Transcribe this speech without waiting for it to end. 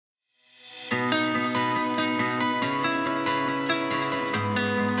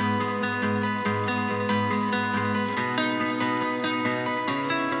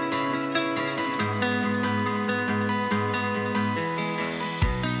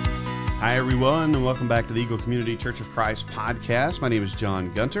Hi, everyone, and welcome back to the Eagle Community Church of Christ podcast. My name is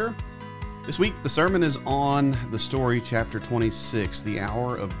John Gunter. This week, the sermon is on the story, chapter 26, The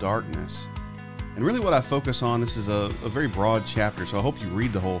Hour of Darkness. And really what I focus on, this is a very broad chapter, so I hope you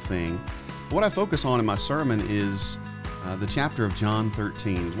read the whole thing. But what I focus on in my sermon is the chapter of John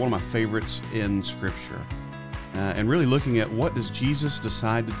 13. It's one of my favorites in Scripture. And really looking at what does Jesus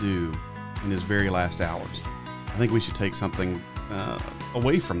decide to do in his very last hours. I think we should take something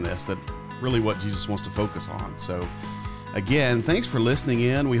away from this, that really what Jesus wants to focus on. So again, thanks for listening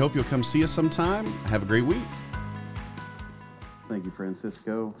in. We hope you'll come see us sometime. Have a great week. Thank you,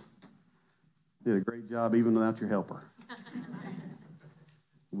 Francisco. Did a great job even without your helper.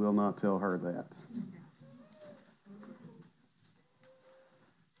 Will not tell her that.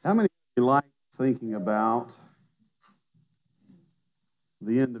 How many of you like thinking about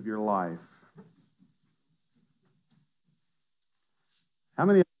the end of your life? How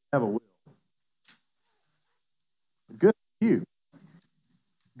many of you have a will? Good for you.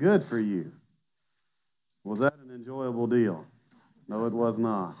 Good for you. Was that an enjoyable deal? No, it was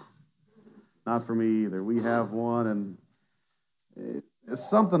not. Not for me either. We have one, and it's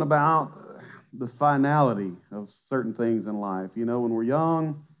something about the finality of certain things in life. You know, when we're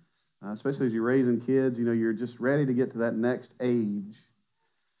young, especially as you're raising kids, you know, you're just ready to get to that next age.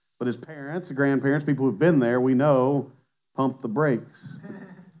 But as parents, grandparents, people who've been there, we know, pump the brakes.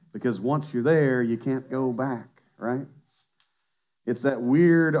 Because once you're there, you can't go back, right? It's that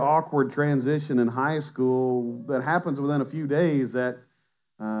weird, awkward transition in high school that happens within a few days that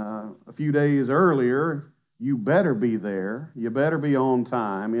a few days earlier, you better be there. You better be on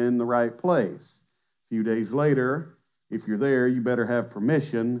time in the right place. A few days later, if you're there, you better have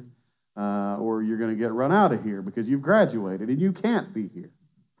permission or you're going to get run out of here because you've graduated and you can't be here.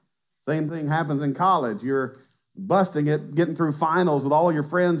 Same thing happens in college. You're busting it, getting through finals with all your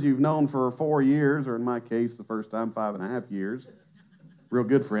friends you've known for 4 years, or in my case, the first time, 5.5 years. Real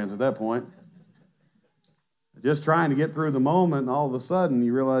good friends at that point. Just trying to get through the moment, and all of a sudden,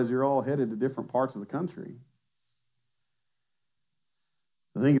 you realize you're all headed to different parts of the country.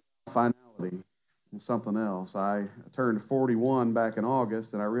 The thing about finality is something else. I turned 41 back in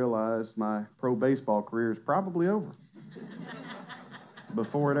August, and I realized my pro baseball career is probably over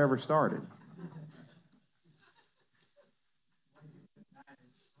before it ever started.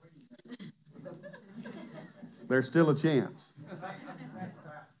 There's still a chance.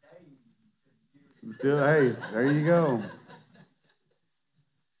 Still, hey, there you go.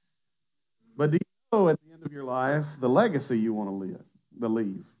 But do you know at the end of your life the legacy you want to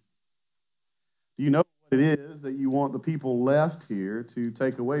leave? Do you know what it is that you want the people left here to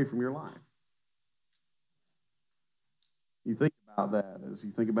take away from your life? You think about that as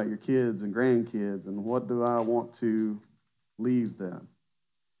you think about your kids and grandkids and what do I want to leave them?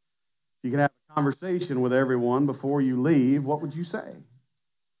 You can have a conversation with everyone before you leave. What would you say?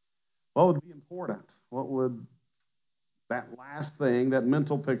 What would be important? What would that last thing, that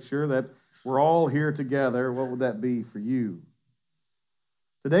mental picture that we're all here together, what would that be for you?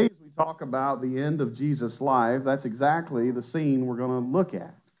 Today, as we talk about the end of Jesus' life, that's exactly the scene we're going to look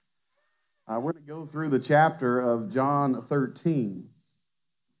at. We're going to go through the chapter of John 13,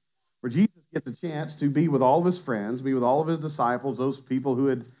 where Jesus gets a chance to be with all of his friends, be with all of his disciples, those people who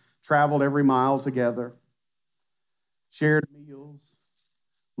had traveled every mile together, shared meals,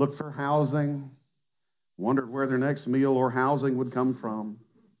 looked for housing, wondered where their next meal or housing would come from.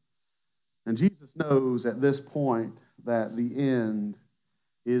 And Jesus knows at this point that the end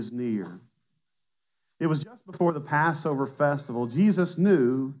is near. It was just before the Passover festival. Jesus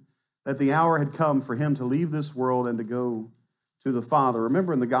knew that the hour had come for him to leave this world and to go to the Father.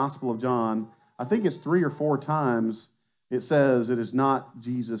 Remember in the Gospel of John, I think it's 3 or 4 times it says it is not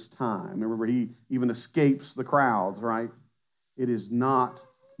Jesus' time. Remember, he even escapes the crowds, right? It is not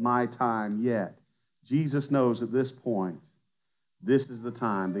my time yet. Jesus knows at this point, this is the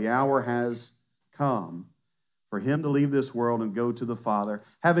time. The hour has come for him to leave this world and go to the Father.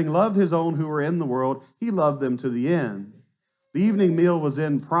 Having loved his own who were in the world, he loved them to the end. The evening meal was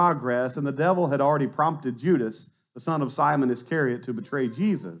in progress, and the devil had already prompted Judas, the son of Simon Iscariot, to betray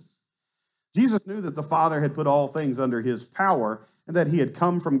Jesus. Jesus knew that the Father had put all things under his power and that he had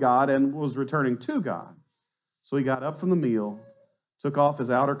come from God and was returning to God. So he got up from the meal, took off his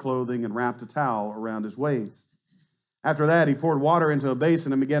outer clothing, and wrapped a towel around his waist. After that, he poured water into a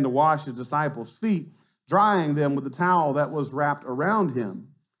basin and began to wash his disciples' feet, drying them with the towel that was wrapped around him.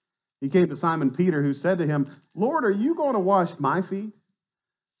 He came to Simon Peter, who said to him, "Lord, are you going to wash my feet?"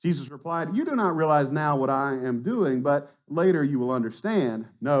 Jesus replied, "You do not realize now what I am doing, but later you will understand."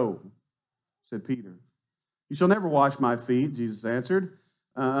 "No," said Peter. "You shall never wash my feet," Jesus answered.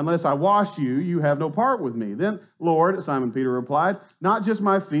 Unless I wash you, you have no part with me. Then, Lord, Simon Peter replied, not just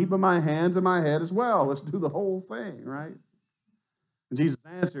my feet, but my hands and my head as well. Let's do the whole thing, right? And Jesus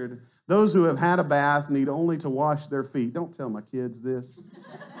answered, those who have had a bath need only to wash their feet. Don't tell my kids this,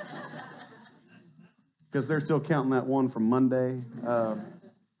 because they're still counting that one from Monday.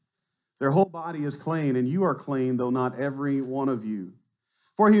 Their whole body is clean, and you are clean, though not every one of you.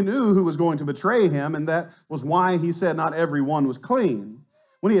 For he knew who was going to betray him, and that was why he said not every one was clean.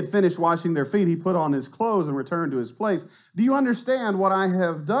 When he had finished washing their feet, he put on his clothes and returned to his place. Do you understand what I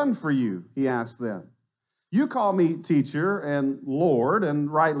have done for you? He asked them. You call me teacher and Lord,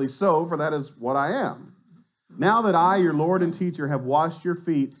 and rightly so, for that is what I am. Now that I, your Lord and teacher, have washed your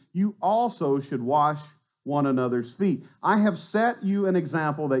feet, you also should wash one another's feet. I have set you an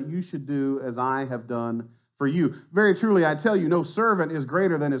example that you should do as I have done for you. Very truly, I tell you, no servant is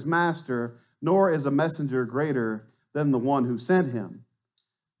greater than his master, nor is a messenger greater than the one who sent him.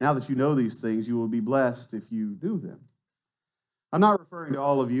 Now that you know these things, you will be blessed if you do them. I'm not referring to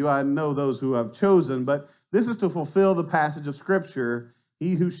all of you. I know those who I've chosen, but this is to fulfill the passage of Scripture.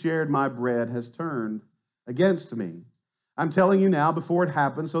 He who shared my bread has turned against me. I'm telling you now before it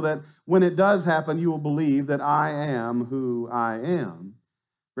happens, so that when it does happen, you will believe that I am who I am.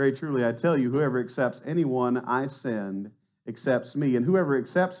 Very truly, I tell you, whoever accepts anyone I send accepts me, and whoever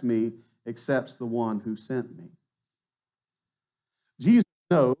accepts me accepts the one who sent me. Jesus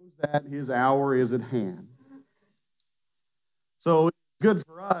knows that his hour is at hand. So it's good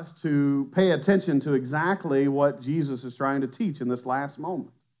for us to pay attention to exactly what Jesus is trying to teach in this last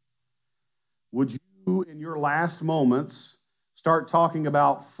moment. Would you, in your last moments, start talking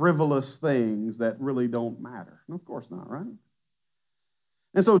about frivolous things that really don't matter? And of course not, right?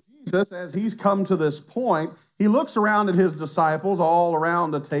 And so Jesus, as he's come to this point, he looks around at his disciples all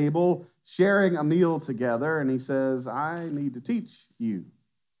around a table, sharing a meal together, and he says, I need to teach you.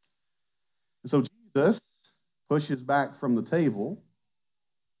 And so Jesus pushes back from the table,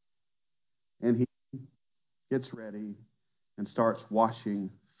 and he gets ready and starts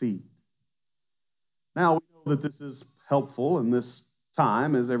washing feet. Now, we know that this is helpful in this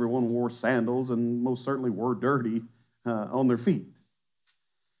time, as everyone wore sandals and most certainly were dirty on their feet.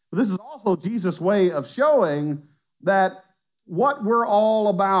 But this is also Jesus' way of showing that what we're all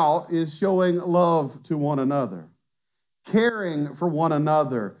about is showing love to one another, caring for one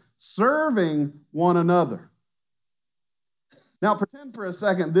another, serving one another. Now, pretend for a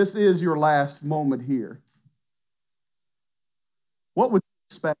second this is your last moment here. What would you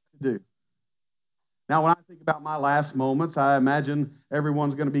expect to do? Now, when I think about my last moments, I imagine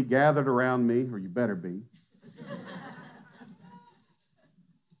everyone's going to be gathered around me, or you better be.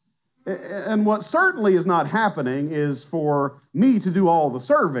 And what certainly is not happening is for me to do all the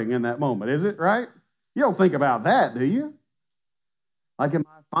serving in that moment, is it, right? You don't think about that, do you? Like in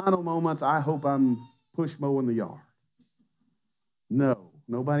my final moments, I hope I'm push mowing the yard. No,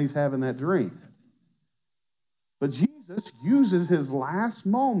 nobody's having that dream. But Jesus uses his last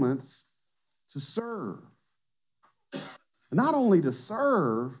moments to serve. Not only to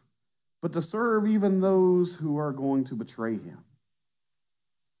serve, but to serve even those who are going to betray him.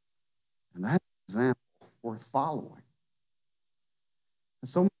 And that's an example worth following. And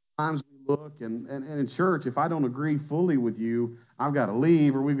so many times we look, and in church, if I don't agree fully with you, I've got to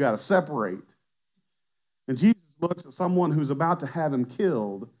leave or we've got to separate. And Jesus looks at someone who's about to have him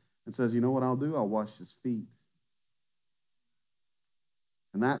killed and says, you know what I'll do? I'll wash his feet.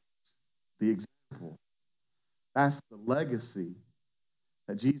 And that's the example. That's the legacy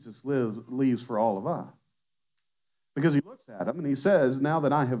that Jesus leaves for all of us. Because he looks at him and he says, now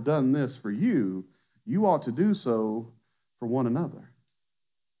that I have done this for you, you ought to do so for one another.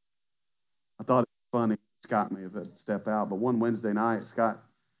 I thought it was funny. Scott may have had to step out, but one Wednesday night, Scott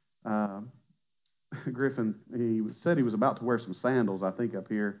Griffin, he said he was about to wear some sandals, I think, up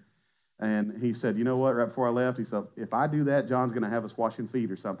here. And he said, you know what, right before I left, he said, if I do that, John's going to have us washing feet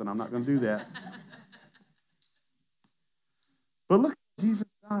or something. I'm not going to do that. But look what Jesus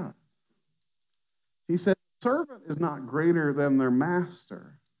does. He said, servant is not greater than their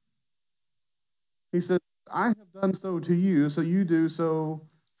master. He said, I have done so to you, so you do so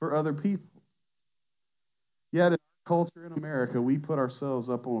for other people. Yet in our culture in America, we put ourselves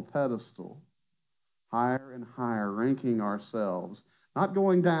up on a pedestal, higher and higher, ranking ourselves, not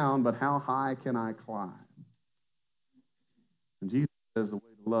going down, but how high can I climb? And Jesus says the way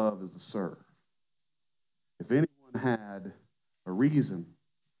to love is to serve. If anyone had a reason,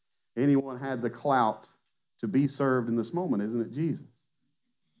 anyone had the clout to be served in this moment, isn't it Jesus?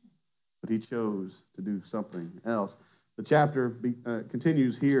 But he chose to do something else. The chapter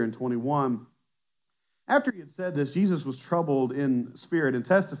continues here in 21, After he had said this, Jesus was troubled in spirit and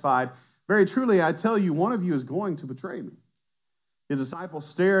testified, "Very truly, I tell you, one of you is going to betray me." His disciples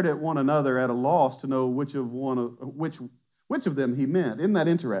stared at one another at a loss to know which of them he meant. Isn't that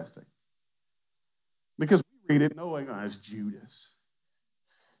interesting? Because we read it knowing, oh, it's Judas.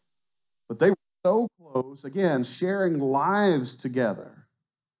 But they were so close, again, sharing lives together.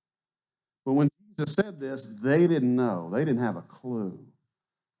 But when Jesus said this, they didn't know. They didn't have a clue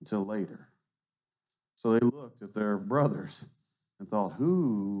until later. So they looked at their brothers and thought,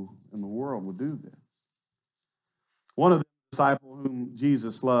 who in the world would do this? One of the disciples whom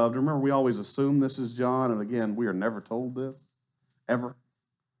Jesus loved, remember we always assume this is John, and again, we are never told this, ever.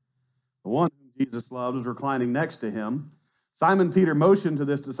 The one whom Jesus loved was reclining next to him. Simon Peter motioned to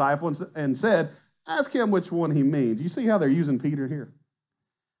this disciple and said, ask him which one he means. You see how they're using Peter here?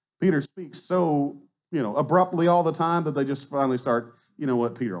 Peter speaks so, abruptly all the time that they just finally start, you know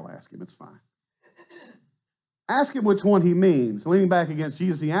what, Peter will ask him, it's fine. Ask him which one he means. Leaning back against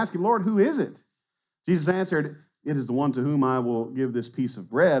Jesus, he asked him, Lord, who is it? Jesus answered, it is the one to whom I will give this piece of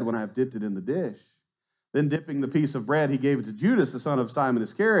bread when I have dipped it in the dish. Then dipping the piece of bread, he gave it to Judas, the son of Simon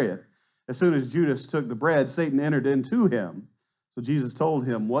Iscariot. As soon as Judas took the bread, Satan entered into him. So Jesus told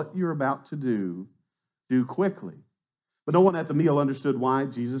him, what you're about to do quickly. But no one at the meal understood why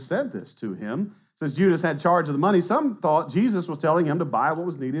Jesus said this to him. Since Judas had charge of the money, some thought Jesus was telling him to buy what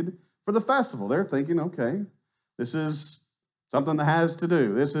was needed for the festival. They're thinking, okay, this is something that has to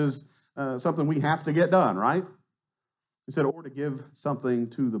do. This is something we have to get done, right? He said, or to give something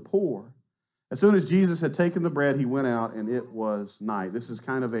to the poor. As soon as Jesus had taken the bread, he went out, and it was night. This is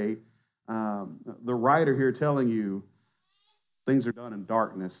kind of the writer here telling you things are done in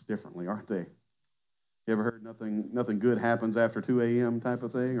darkness differently, aren't they? You ever heard nothing good happens after 2 a.m. type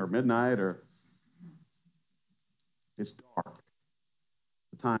of thing, or midnight, or it's dark.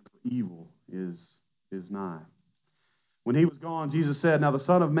 The time for evil is nigh. When he was gone, Jesus said, now the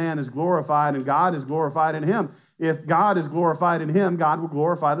Son of Man is glorified, and God is glorified in him. If God is glorified in him, God will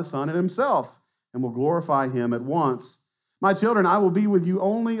glorify the Son in himself, and will glorify him at once. My children, I will be with you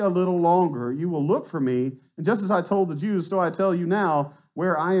only a little longer. You will look for me, and just as I told the Jews, so I tell you now,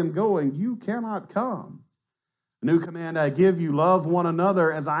 where I am going, you cannot come. A new command I give you, love one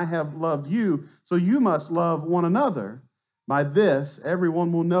another as I have loved you, so you must love one another. By this,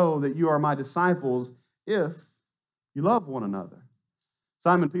 everyone will know that you are my disciples if you love one another.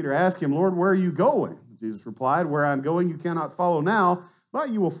 Simon Peter asked him, Lord, where are you going? Jesus replied, where I'm going you cannot follow now, but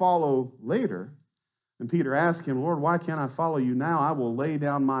you will follow later. And Peter asked him, Lord, why can't I follow you now? I will lay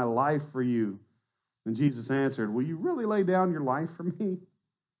down my life for you. And Jesus answered, will you really lay down your life for me?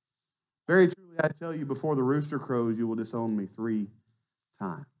 Very truly, I tell you, before the rooster crows, you will disown me 3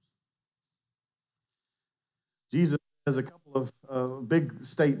 times. Jesus has a couple of big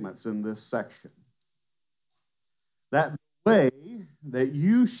statements in this section. That the way that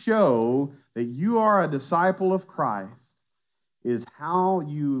you show that you are a disciple of Christ is how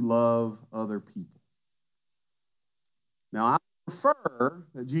you love other people. Now, I prefer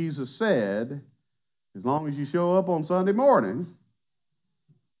that Jesus said, as long as you show up on Sunday morning,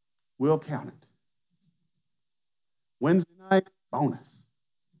 we'll count it. Wednesday night, bonus.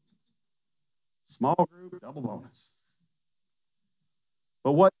 Small group, double bonus.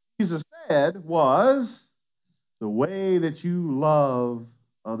 But what Jesus said was the way that you love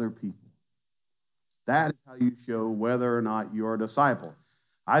other people. That is how you show whether or not you're a disciple.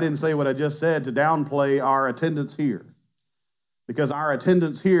 I didn't say what I just said to downplay our attendance here, because our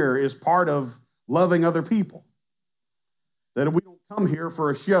attendance here is part of loving other people. That we don't come here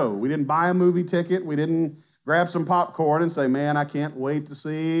for a show. We didn't buy a movie ticket. We didn't grab some popcorn and say, man, I can't wait to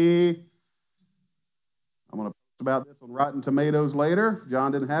see. I'm going to post about this on Rotten Tomatoes later.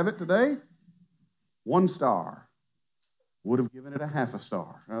 John didn't have it today. 1 star. Would have given it a half a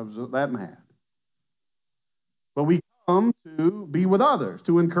star. I was that mad. But we come to be with others,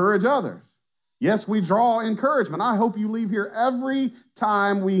 to encourage others. Yes, we draw encouragement. I hope you leave here every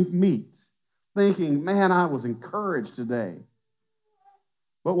time we meet thinking, man, I was encouraged today.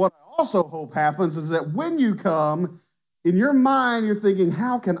 But what I also hope happens is that when you come, in your mind, you're thinking,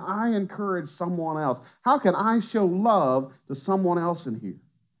 how can I encourage someone else? How can I show love to someone else in here?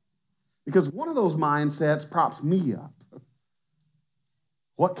 Because one of those mindsets props me up.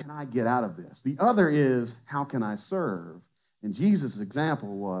 What can I get out of this? The other is, how can I serve? And Jesus' example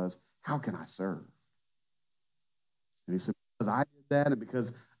was, how can I serve? And he said, because I did that, and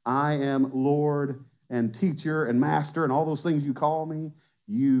because I am Lord and teacher and master and all those things you call me,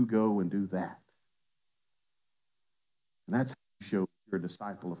 you go and do that. And that's how you show you're a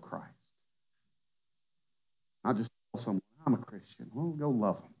disciple of Christ. Not just tell someone, I'm a Christian. Well, go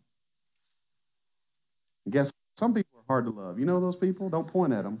love them. And guess what? Some people are hard to love. You know those people? Don't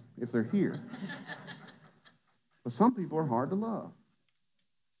point at them if they're here. But some people are hard to love.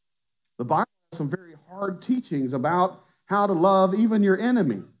 The Bible has some very hard teachings about how to love even your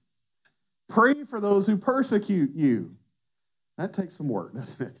enemy. Pray for those who persecute you. That takes some work,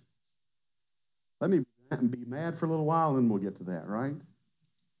 doesn't it? Let me be mad for a little while, and we'll get to that, right?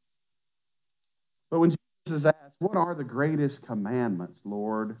 But when Jesus is asked, what are the greatest commandments,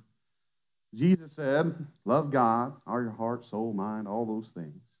 Lord? Jesus said, love God, all your heart, soul, mind, all those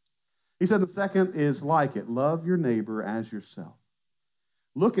things. He said the second is like it, love your neighbor as yourself.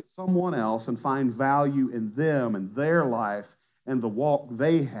 Look at someone else and find value in them and their life and the walk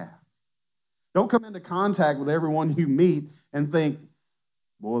they have. Don't come into contact with everyone you meet and think,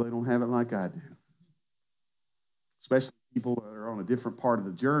 boy, they don't have it like I do. Especially people that are on a different part of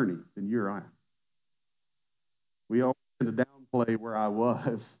the journey than you or I am. We all tend to downplay where I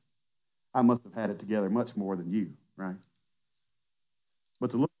was. I must have had it together much more than you, right?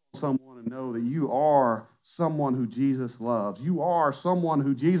 But to look at someone and know that you are someone who Jesus loves. You are someone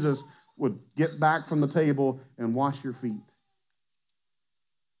who Jesus would get back from the table and wash your feet.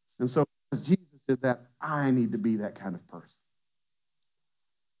 And so as Jesus did that, I need to be that kind of person.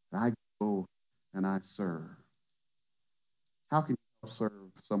 I go and I serve. How can you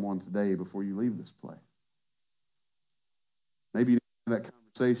serve someone today before you leave this place? Maybe you didn't have that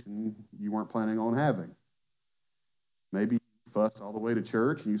conversation you weren't planning on having. Maybe you fussed all the way to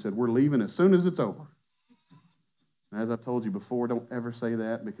church and you said, we're leaving as soon as it's over. And as I told you before, don't ever say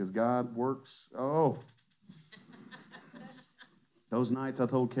that because God works. Those nights I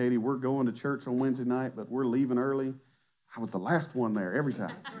told Katie, we're going to church on Wednesday night, but we're leaving early. I was the last one there every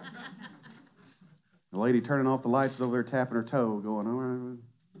time. The lady turning off the lights is over there tapping her toe, going, all right,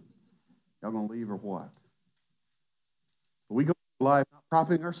 y'all going to leave or what? But we go through life not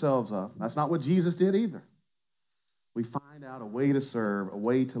propping ourselves up. That's not what Jesus did either. We find out a way to serve, a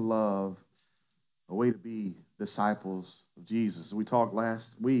way to love, a way to be disciples of Jesus. As we talked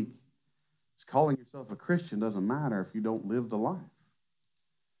last week, just calling yourself a Christian doesn't matter if you don't live the life.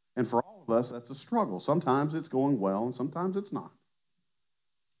 And for all of us, that's a struggle. Sometimes it's going well, and sometimes it's not.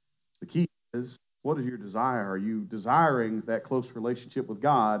 The key is, what is your desire? Are you desiring that close relationship with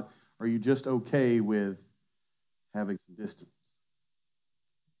God? Or are you just okay with having some distance?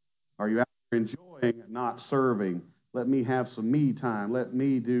 Are you out there enjoying not serving? Let me have some me time. Let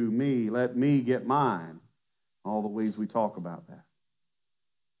me do me. Let me get mine. All the ways we talk about that.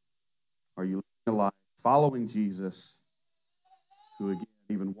 Are you living a life following Jesus, who again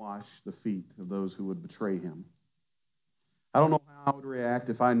even washed the feet of those who would betray him? I don't know how I would react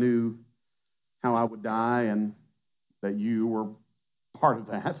if I knew how I would die and that you were part of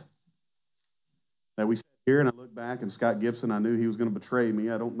that. That we sat here and I look back and Scott Gibson, I knew he was going to betray me.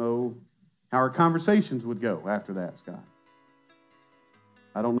 I don't know how our conversations would go after that, Scott.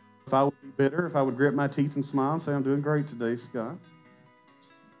 I don't know if I would be bitter, if I would grit my teeth and smile and say, I'm doing great today, Scott.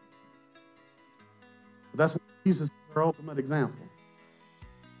 But that's what Jesus is our ultimate example.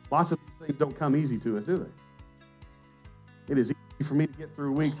 Lots of these things don't come easy to us, do they? It is easy for me to get through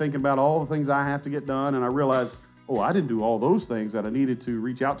a week thinking about all the things I have to get done, and I realize, I didn't do all those things that I needed to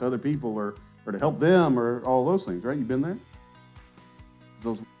reach out to other people or to help them or all those things, right? You been there?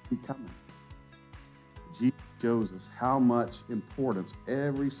 Those keep coming. Jesus shows us how much importance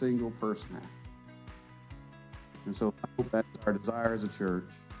every single person has. And so I hope that's our desire as a church,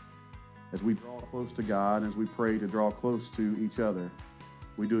 as we draw close to God, as we pray to draw close to each other,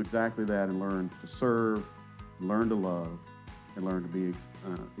 we do exactly that and learn to serve, learn to love, and learn to be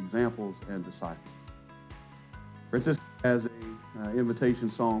examples and disciples. Francisco has an invitation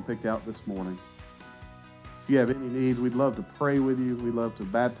song picked out this morning. If you have any needs, we'd love to pray with you. We'd love to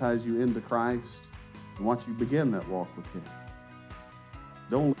baptize you into Christ and watch you begin that walk with him.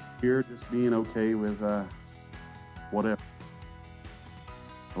 Don't live here just being okay with whatever.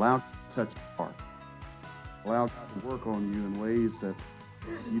 Allow God to touch your heart. Allow God to work on you in ways that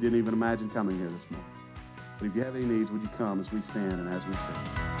you didn't even imagine coming here this morning. But if you have any needs, would you come as we stand and as we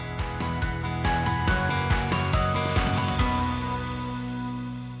sing?